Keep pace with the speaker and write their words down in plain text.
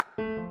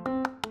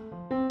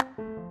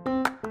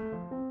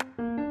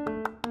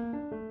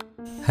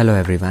Hello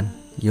everyone,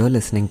 you're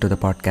listening to the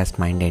podcast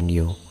Mind and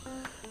You.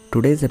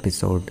 Today's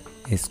episode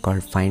is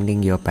called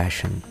Finding Your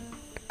Passion.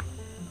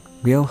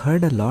 We have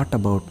heard a lot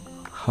about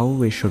how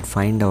we should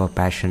find our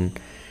passion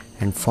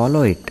and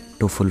follow it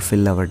to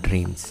fulfill our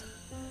dreams.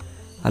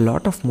 A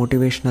lot of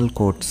motivational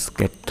quotes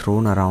get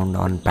thrown around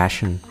on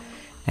passion,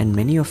 and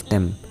many of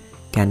them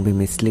can be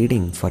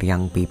misleading for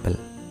young people.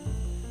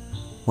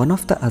 One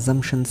of the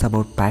assumptions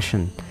about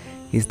passion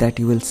is that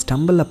you will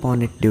stumble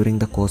upon it during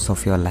the course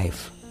of your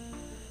life,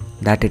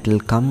 that it will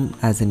come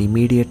as an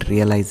immediate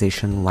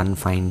realization one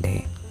fine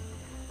day,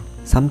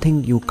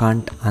 something you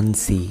can't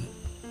unsee.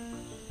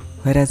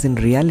 Whereas in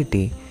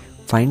reality,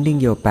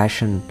 finding your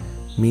passion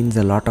means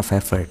a lot of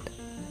effort.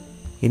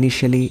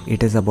 Initially,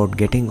 it is about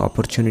getting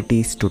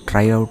opportunities to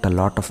try out a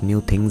lot of new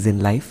things in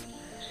life.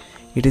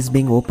 It is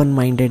being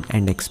open-minded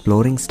and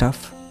exploring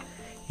stuff.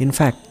 In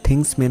fact,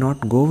 things may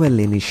not go well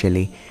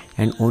initially,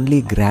 and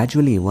only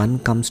gradually one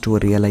comes to a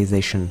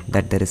realization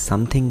that there is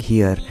something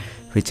here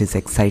which is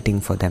exciting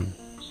for them.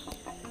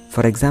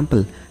 For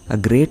example, a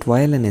great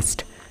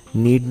violinist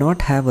need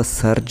not have a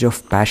surge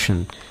of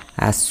passion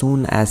as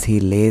soon as he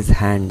lays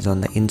hands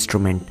on the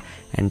instrument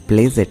and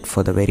plays it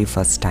for the very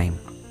first time.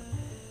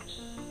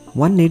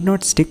 One need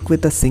not stick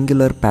with a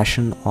singular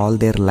passion all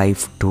their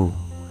life too.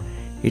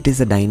 It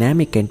is a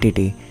dynamic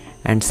entity,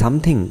 and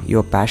something you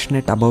are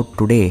passionate about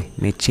today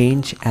may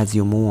change as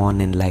you move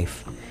on in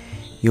life.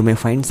 You may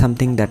find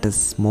something that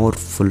is more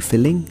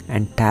fulfilling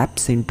and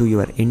taps into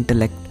your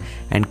intellect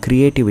and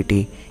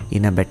creativity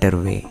in a better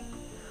way.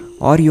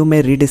 Or you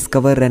may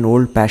rediscover an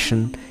old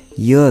passion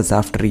years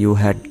after you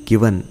had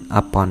given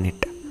up on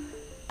it.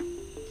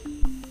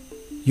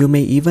 You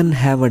may even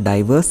have a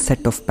diverse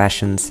set of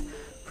passions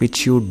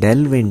which you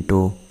delve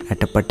into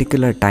at a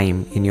particular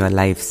time in your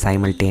life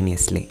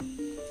simultaneously.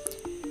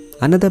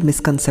 Another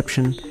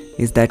misconception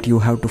is that you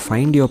have to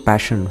find your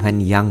passion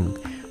when young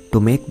to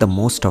make the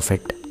most of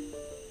it.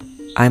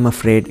 I'm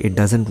afraid it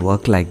doesn't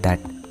work like that.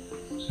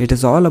 It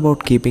is all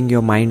about keeping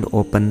your mind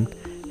open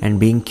and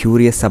being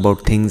curious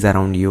about things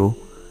around you.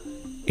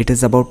 It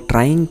is about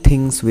trying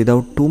things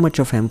without too much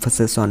of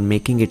emphasis on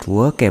making it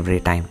work every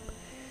time.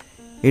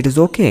 It is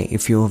okay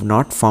if you have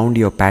not found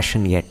your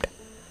passion yet.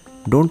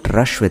 Don't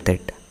rush with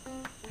it.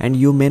 And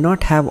you may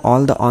not have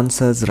all the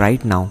answers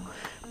right now,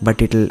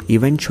 but it will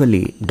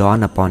eventually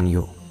dawn upon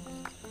you.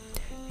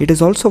 It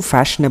is also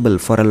fashionable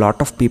for a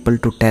lot of people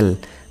to tell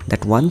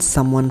that once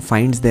someone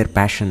finds their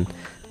passion,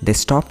 they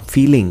stop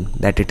feeling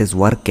that it is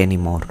work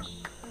anymore.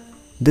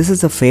 This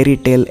is a fairy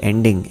tale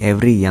ending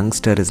every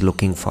youngster is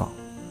looking for.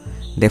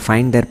 They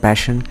find their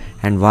passion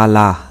and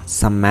voila,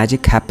 some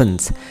magic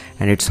happens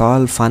and it's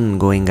all fun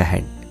going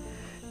ahead.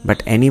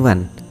 But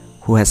anyone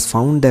who has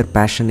found their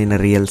passion in a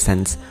real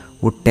sense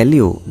would tell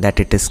you that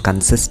it is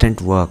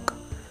consistent work.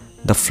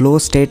 The flow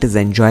state is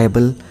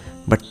enjoyable,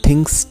 but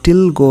things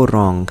still go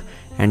wrong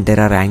and there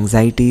are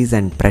anxieties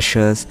and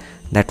pressures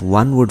that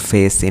one would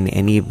face in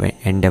any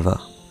endeavor.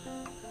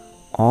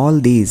 All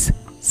these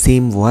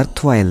seem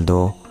worthwhile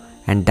though,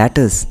 and that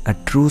is a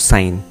true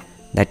sign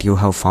that you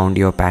have found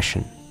your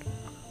passion.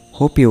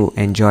 Hope you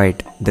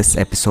enjoyed this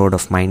episode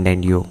of Mind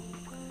and You.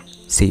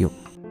 See you.